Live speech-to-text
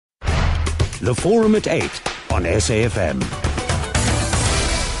The Forum at 8 on SAFM.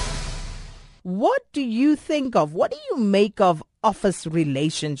 What do you think of, what do you make of office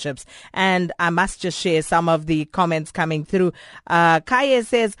relationships? And I must just share some of the comments coming through. Kaya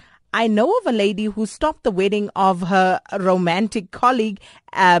says, I know of a lady who stopped the wedding of her romantic colleague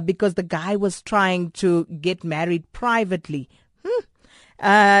because the guy was trying to get married privately.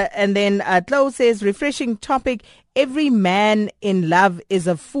 And then Chloe says, refreshing topic, every man in love is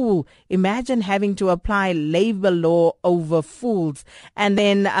a fool. Imagine having to apply labor law over fools. And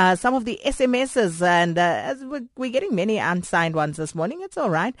then some of the SMSs, and as we're getting many unsigned ones this morning, it's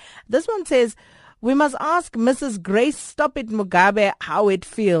all right. This one says, we must ask Mrs. Grace Stop It Mugabe how it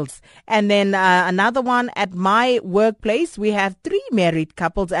feels. And then another one, at my workplace, we have 3 married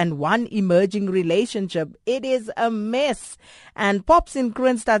couples and 1 emerging relationship. It is a mess. And Pops in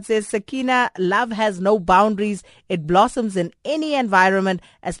Kroonstad says, Sakina, love has no boundaries. It blossoms in any environment,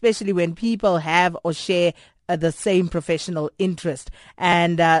 especially when people have or share the same professional interest.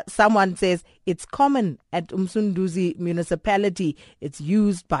 And someone says, it's common at Umsunduzi municipality. It's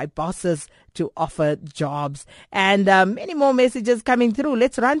used by bosses to offer jobs. And many more messages coming through.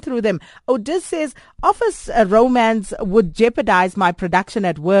 Let's run through them. Odis says, office romance would jeopardize my production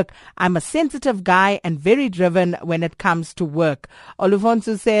at work. I'm a sensitive guy and very driven when it comes to work.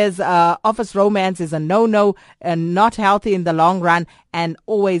 Olufonso says, office romance is a no-no and not healthy in the long run and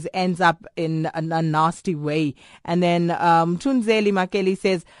always ends up in a nasty way. And then Tunzeli Makeli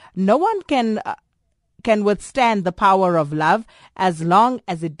says, no one can withstand the power of love as long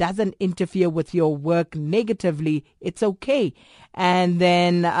as it doesn't interfere with your work negatively. It's okay. And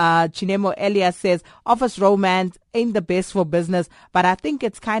then Chinemo Elias says, office romance ain't the best for business, but I think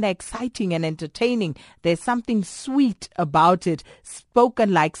it's kind of exciting and entertaining. There's something sweet about it,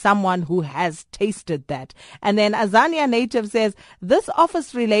 spoken like someone who has tasted that. And then Azania Native says, this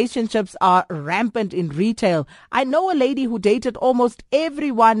office relationships are rampant in retail. I know a lady who dated almost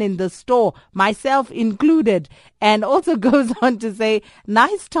everyone in the store, myself included, and also goes on to say,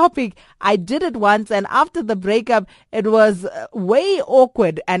 nice topic. I did it once, and after the breakup, it was way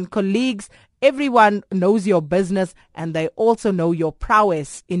awkward, and colleagues, everyone knows your business and they also know your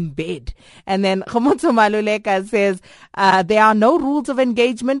prowess in bed. And then Khomotso Maluleka says, there are no rules of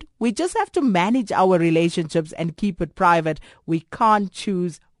engagement. We just have to manage our relationships and keep it private. We can't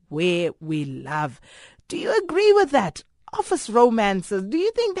choose where we love. Do you agree with that? Office romances, do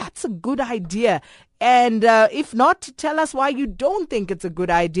you think that's a good idea? And if not, tell us why you don't think it's a good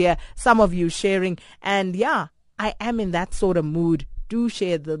idea. Some of you sharing. And yeah, I am in that sort of mood. Do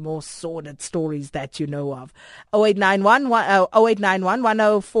share the more sordid stories that you know of. 0891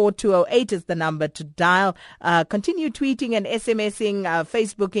 104 208 is the number to dial. Continue tweeting and SMSing,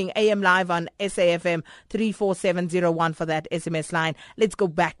 Facebooking AM Live on SAFM 34701 for that SMS line. Let's go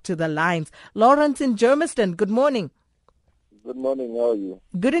back to the lines. Lawrence in Germiston, good morning. Good morning, how are you?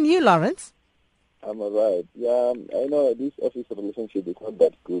 Good, and you, Lawrence? I'm all right. Yeah, I know this office relationship is not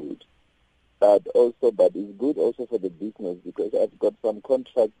that good. But it's good also for the business, because I've got some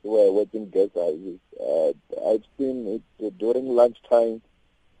contracts where I work in guest houses. I've seen it during lunchtime,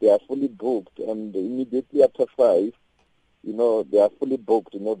 they are fully booked, and immediately after 5, they are fully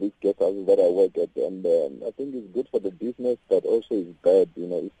booked, these guest houses that I work at. And I think it's good for the business, but also it's bad,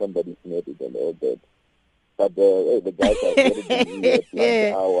 if somebody's married and all that. But the guys are very busy at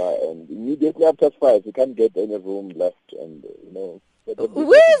lunch hour, and immediately after 5, you can't get any room left, and,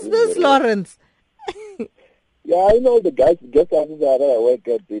 Where is this, Lawrence? Yeah, I know the guest houses that I work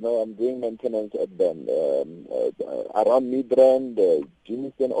at, I'm doing maintenance at them, around Midrand,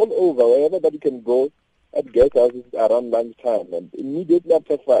 Jameson, all over, wherever that you can go at guest houses around lunchtime. And immediately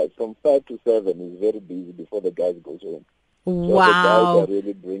after 5, from 5 to 7, is very busy before the guys go home. Wow. So the guys are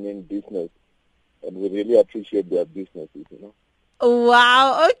really bringing business, and we really appreciate their businesses,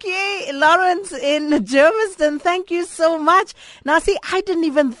 Wow. Okay. Lawrence in Germiston, thank you so much. Now, see, I didn't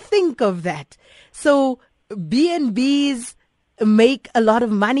even think of that. So B&Bs make a lot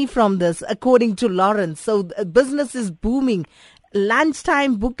of money from this, according to Lawrence. So business is booming.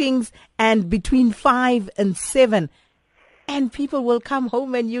 Lunchtime bookings and between 5 and 7. And people will come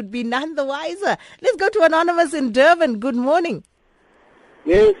home and you'd be none the wiser. Let's go to Anonymous in Durban. Good morning.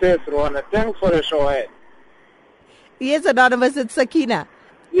 Yes, Rona. Thanks for the show. Yes, Anonymous, it's Sakina.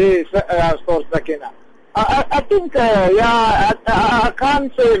 Yes, for Sakina. I think, I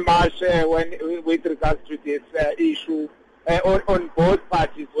can't say much with regards to this issue on both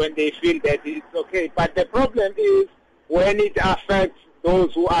parties when they feel that it's okay. But the problem is when it affects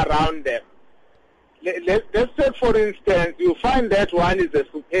those who are around them. Let's say, for instance, you find that one is a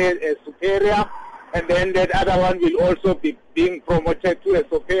superior, and then that other one will also be being promoted to a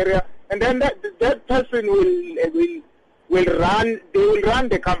superior, and then that person will run. They will run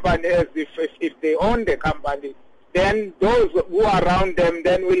the company as if they own the company. Then those who are around them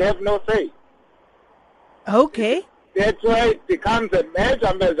then will have no say. Okay. That's why it becomes a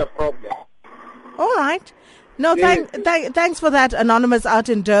major problem. All right. No, thanks for that, Anonymous out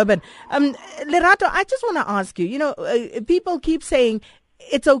in Durban. Lerato, I just want to ask you, people keep saying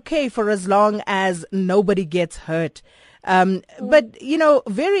it's okay for as long as nobody gets hurt. But,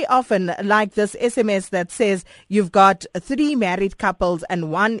 very often, like this SMS that says you've got 3 married couples and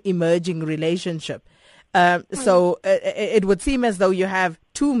 1 emerging relationship. So it would seem as though you have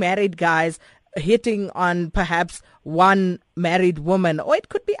 2 married guys hitting on perhaps 1 married woman, or it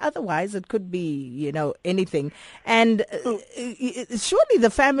could be otherwise. It could be, anything. And surely the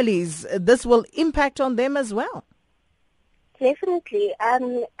families, this will impact on them as well. Definitely.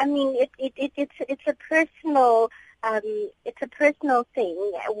 It's a personal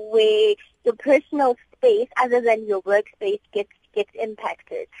thing where your personal space, other than your workspace, gets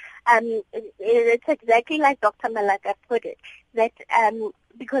impacted. It's exactly like Dr. Malaka put it, that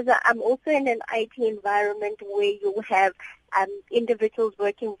because I'm also in an IT environment where you have individuals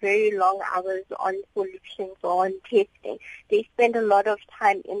working very long hours on solutions or on testing. They spend a lot of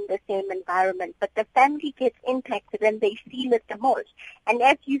time in the same environment, but the family gets impacted and they feel it the most. And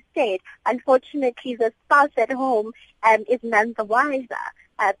as you said, unfortunately, the spouse at home is none the wiser.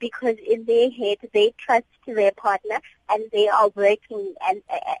 Because in their head they trust their partner and they are working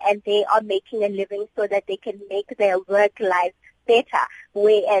and they are making a living so that they can make their work life better,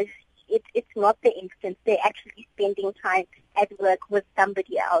 whereas it's not the instance. They're actually spending time at work with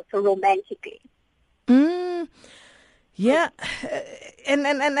somebody else romantically. Yeah, and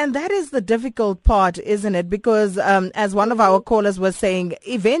that is the difficult part, isn't it? Because as one of our callers was saying,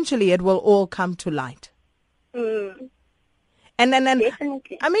 eventually it will all come to light. And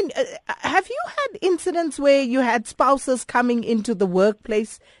Definitely. I mean, have you had incidents where you had spouses coming into the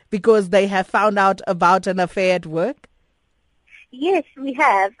workplace because they have found out about an affair at work? Yes, we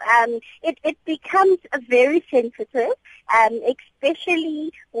have. It becomes very sensitive,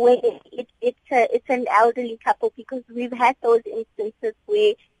 especially when it's an elderly couple, because we've had those instances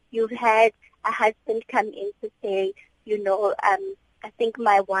where you've had a husband come in to say, I think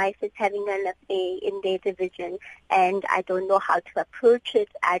my wife is having an affair in their division and I don't know how to approach it.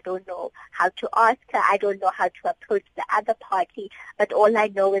 I don't know how to ask her. I don't know how to approach the other party. But all I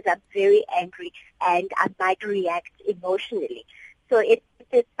know is I'm very angry and I might react emotionally. So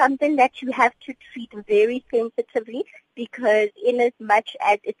it's something that you have to treat very sensitively, because in as much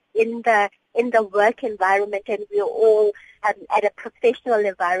as it's in the work environment and we're all at a professional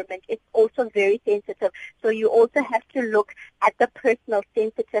environment, it's also very sensitive. So you also have to look at the personal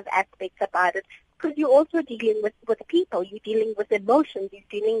sensitive aspects about it, because you're also dealing with people, you're dealing with emotions, you're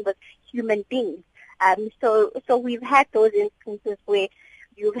dealing with human beings. So we've had those instances where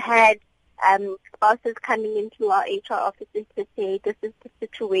you've had spouses coming into our HR offices to say, this is the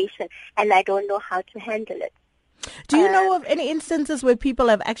situation and I don't know how to handle it. Do you know of any instances where people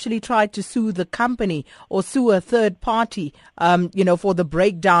have actually tried to sue the company or sue a third party, for the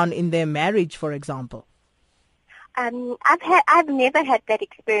breakdown in their marriage, for example? I've never had that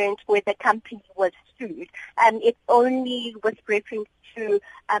experience where the company was sued. It's only with reference to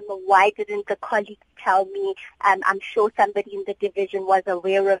why didn't the colleagues tell me? I'm sure somebody in the division was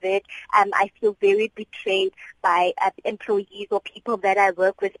aware of it. I feel very betrayed by employees or people that I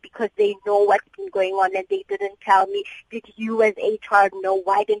work with because they know what's been going on and they didn't tell me. Did you as HR know?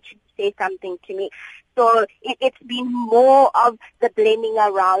 Why didn't you say something to me? So it's been more of the blaming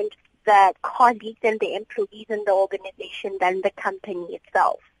around the colleagues and the employees in the organization than the company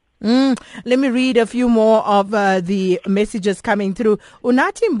itself. Let me read a few more of the messages coming through.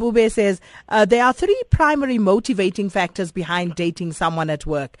 Unati Mbube says, there are 3 primary motivating factors behind dating someone at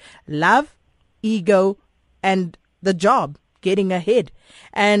work: love, ego, and the job, getting ahead.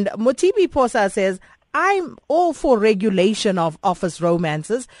 And Motibi Posa says, I'm all for regulation of office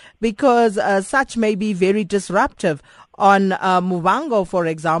romances because such may be very disruptive. On Mubango, for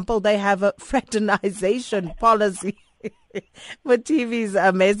example, they have a fraternization policy. For TV's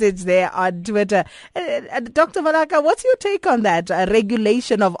message there on Twitter. Dr. Malaka, what's your take on that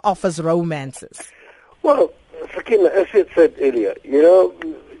regulation of office romances? Well, Sakina, as you said earlier,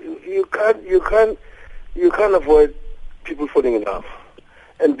 you can't avoid people falling in love,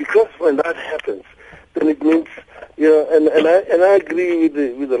 and because when that happens, then it means and I agree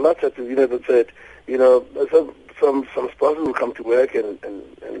with the latter that said some spouses will come to work and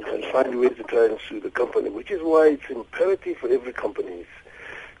find ways to try and sue the company, which is why it's imperative for every company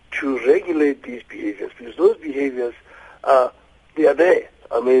to regulate these behaviors, because those behaviors they are there.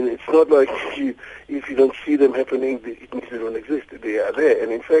 I mean, it's not like if you don't see them happening, it means they don't exist. They are there.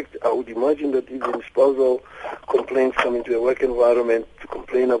 And in fact, I would imagine that even spousal complaints come into a work environment to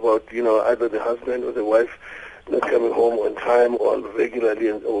complain about, either the husband or the wife not coming home on time or regularly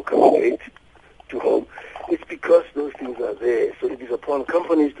or coming late to home. It's because those things are there. So it is upon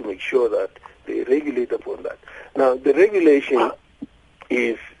companies to make sure that they regulate upon that. Now, the regulation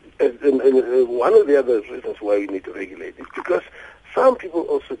is, and one of the other reasons why we need to regulate is because some people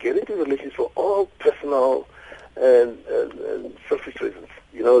also get into relations for all personal and selfish reasons.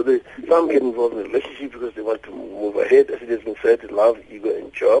 Some get involved in a relationship because they want to move ahead, as it has been said, love, ego,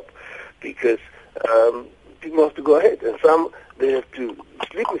 and job, because people have to go ahead. And some, they have to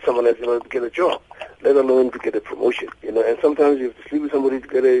sleep with someone else in order to get a job, let alone to get a promotion. And sometimes you have to sleep with somebody to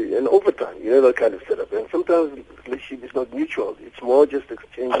get an overtime, that kind of setup. And sometimes the relationship is not mutual. It's more just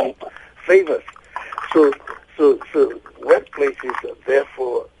exchanging favors. So workplaces,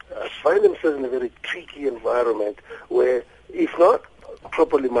 therefore, find themselves in a very tricky environment where, if not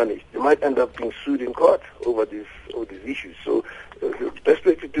properly managed, they might end up being sued in court over these issues. So the best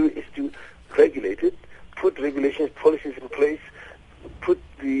way to do is to regulate it, put regulations, policies in place, put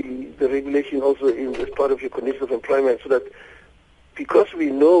the regulation also in as part of your conditions of employment, so that, because we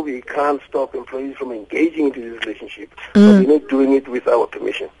know we can't stop employees from engaging into this relationship, but we're not doing it with our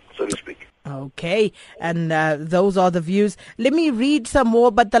permission, so to speak. Okay, and those are the views. Let me read some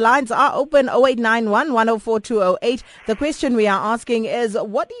more, but the lines are open, 0891 104 208. The question we are asking is,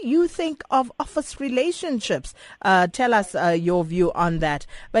 what do you think of office relationships? Tell us your view on that.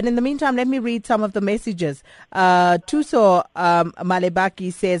 But in the meantime, let me read some of the messages. Tuso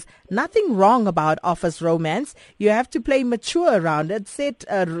Malebaki says, nothing wrong about office romance. You have to play mature around it, set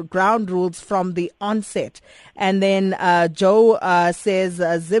ground rules from the onset. And then Joe says,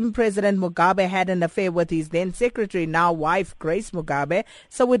 Zim President Mugabe had an affair with his then secretary, now wife, Grace Mugabe,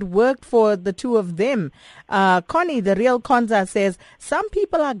 so it worked for the two of them. Connie, the real Konza, says, some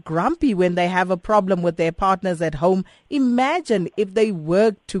people are grumpy when they have a problem with their partners at home. Imagine if they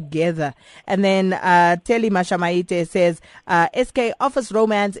worked together. And then Teli Mashamaite says, SK, office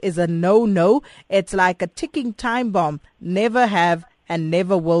romance is a no-no. It's like a ticking time bomb. Never have and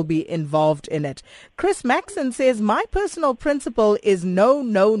never will be involved in it. Chris Maxon says, my personal principle is no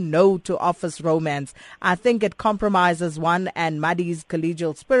to office romance. I think it compromises one and muddies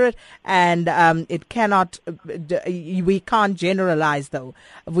collegial spirit, and it cannot, we can't generalize though.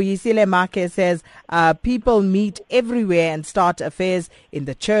 Vuyisile Make says, people meet everywhere and start affairs in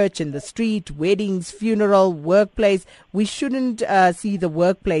the church, in the street, weddings, funeral, workplace. We shouldn't see the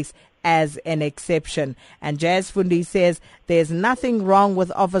workplace as an exception. And Jazz Fundi says there's nothing wrong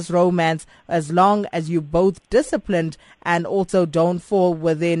with office romance as long as you both disciplined and also don't fall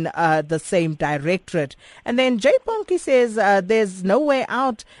within the same directorate. And then Jay Ponky says there's no way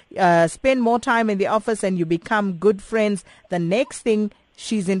out. Spend more time in the office and you become good friends. The next thing,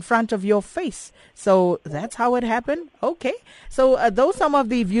 she's in front of your face. So that's how it happened. Okay. So those some of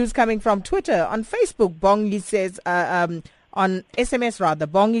the views coming from Twitter. On Facebook, Bongi says, on SMS rather,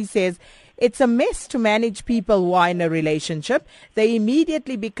 Bongi says, it's a mess to manage people who are in a relationship. They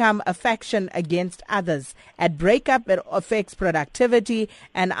immediately become a faction against others. At breakup, it affects productivity.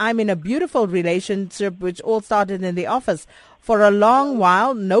 And I'm in a beautiful relationship which all started in the office. For a long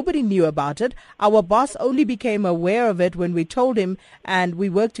while, nobody knew about it. Our boss only became aware of it when we told him, and we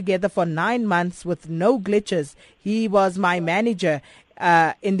worked together for 9 months with no glitches. He was my manager.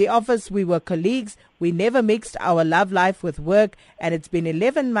 In the office, we were colleagues. We never mixed our love life with work, and it's been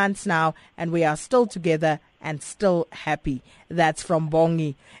 11 months now, and we are still together and still happy. That's from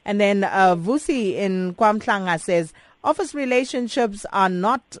Bongi. And then Vusi in Kwamtlanga says, office relationships are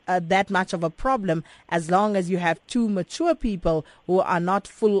not that much of a problem as long as you have two mature people who are not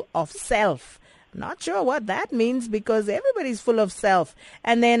full of self. Not sure what that means because everybody's full of self.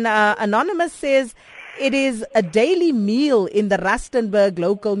 And then Anonymous says, it is a daily meal in the Rustenburg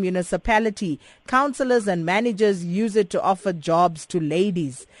local municipality. Councillors and managers use it to offer jobs to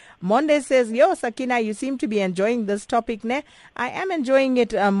ladies. Monde says, yo, Sakina, you seem to be enjoying this topic, ne? I am enjoying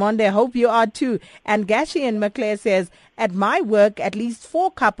it, Monde. Hope you are too. And Gashi and McClare says, at my work, at least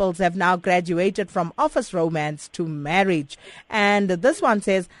 4 couples have now graduated from office romance to marriage. And this one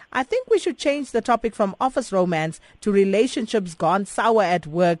says, I think we should change the topic from office romance to relationships gone sour at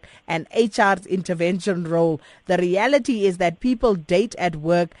work and HR's intervention role. The reality is that people date at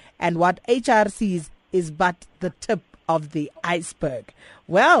work, and what HR sees is but the tip of the iceberg.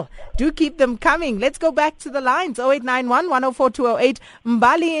 Well, do keep them coming. Let's go back to the lines. 0891 104 208.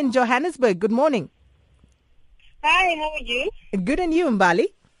 Mbali in Johannesburg. Good morning. Hi, how are you? Good, and you, Mbali?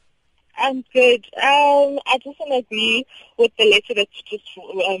 I'm good. I just want to agree with the letter that you just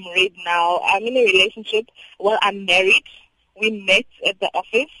read now. I'm in a relationship. Well, I'm married. We met at the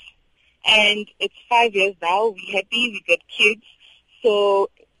office, and it's 5 years now. We're happy. We got kids. So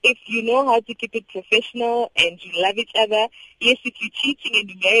if you know how to keep it professional and you love each other, yes, if you're cheating and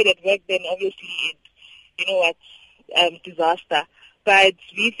you're married at work, then obviously it's, disaster. But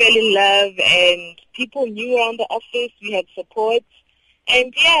we fell in love, and people knew around the office. We had support.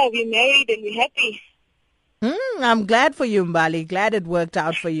 And yeah, we're married and we're happy. I'm glad for you, Mbali. Glad it worked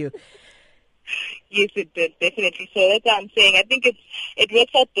out for you. Yes, it did, definitely. So that's what I'm saying. I think it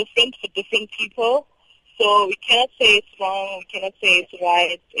works out different for different people. So we cannot say it's wrong. We cannot say it's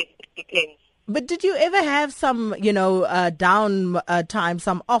right. It depends. But did you ever have some, down time,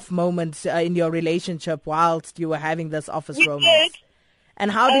 some off moments in your relationship whilst you were having this office romance? Did.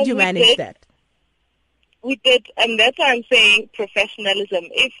 And how did you manage that? We did, and that's why I'm saying professionalism.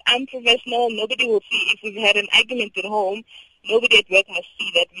 If I'm professional, nobody will see. If we've had an argument at home, nobody at work must see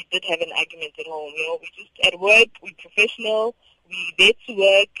that we did have an argument at home. We just at work, we're professional, we there to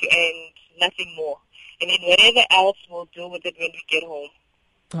work, and nothing more. And then whatever else, we'll deal with it when we get home.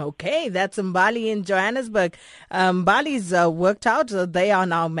 Okay, that's Mbali in Johannesburg. Mbali's worked out. They are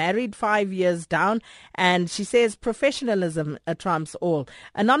now married 5 years down, and she says professionalism trumps all.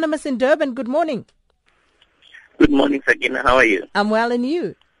 Anonymous in Durban, good morning. Good morning, Sakina. How are you? I'm well, and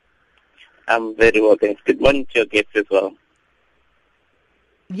you? I'm very well, thanks. Good morning to your guests as well.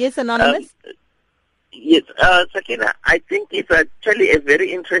 Yes, Anonymous? Yes, Sakina, I think it's actually a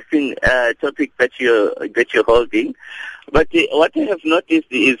very interesting topic that you're holding. But what I have noticed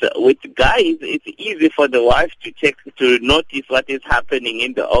is with guys, it's easy for the wife to notice what is happening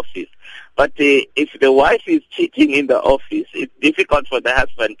in the office. But if the wife is cheating in the office, it's difficult for the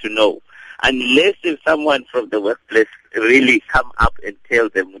husband to know. Unless if someone from the workplace really come up and tell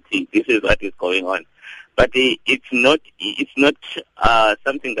them, okay, this is what is going on. But it's not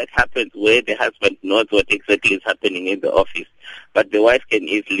something that happens where the husband knows what exactly is happening in the office. But the wife can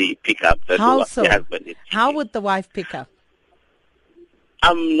easily pick up that How so? The husband is cheating. How would the wife pick up?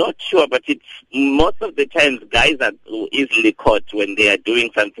 I'm not sure, but it's most of the times guys are easily caught when they are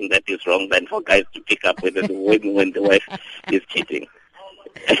doing something that is wrong than for guys to pick up when the wife is cheating.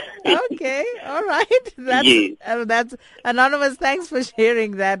 Okay, all right. That's Anonymous. Thanks for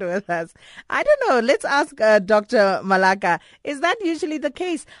sharing that with us. I don't know. Let's ask Dr. Malaka. Is that usually the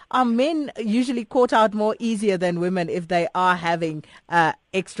case? Are men usually caught out more easier than women if they are having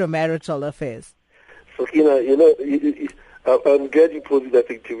extramarital affairs? Sakina, I'm glad you posed that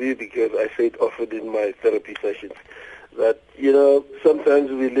thing to me because I say it often in my therapy sessions that, sometimes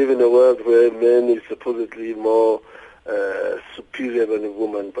we live in a world where men is supposedly more superior than a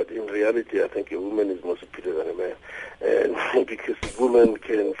woman, but in reality I think a woman is more superior than a man. And because a woman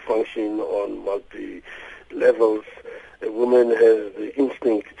can function on multi-levels, a woman has the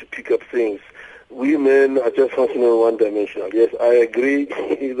instinct to pick up things. We men are just functioning one-dimensional. Yes, I agree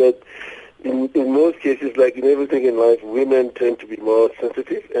that in most cases, like in everything in life, women tend to be more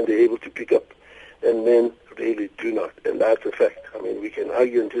sensitive and they're able to pick up, and men really do not. And that's a fact. I mean, we can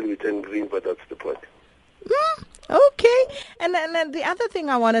argue until we turn green, but that's the point. Okay. And the other thing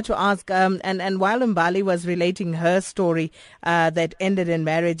I wanted to ask, and while Mbali was relating her story that ended in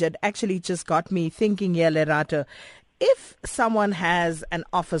marriage, it actually just got me thinking here, Lerato. If someone has an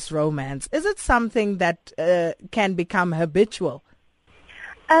office romance, is it something that can become habitual?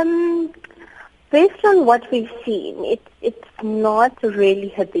 Based on what we've seen, it's not really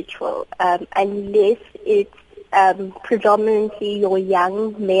habitual unless it's predominantly your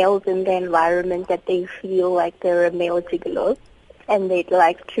young males in the environment that they feel like they're a male gigolo and they'd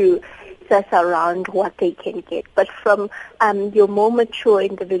like to suss around what they can get. But from your more mature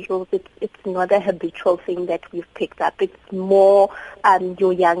individuals, it's not a habitual thing that we've picked up. It's more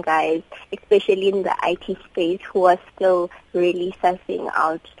your young guys, especially in the IT space, who are still really sussing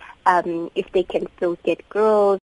out if they can still get girls,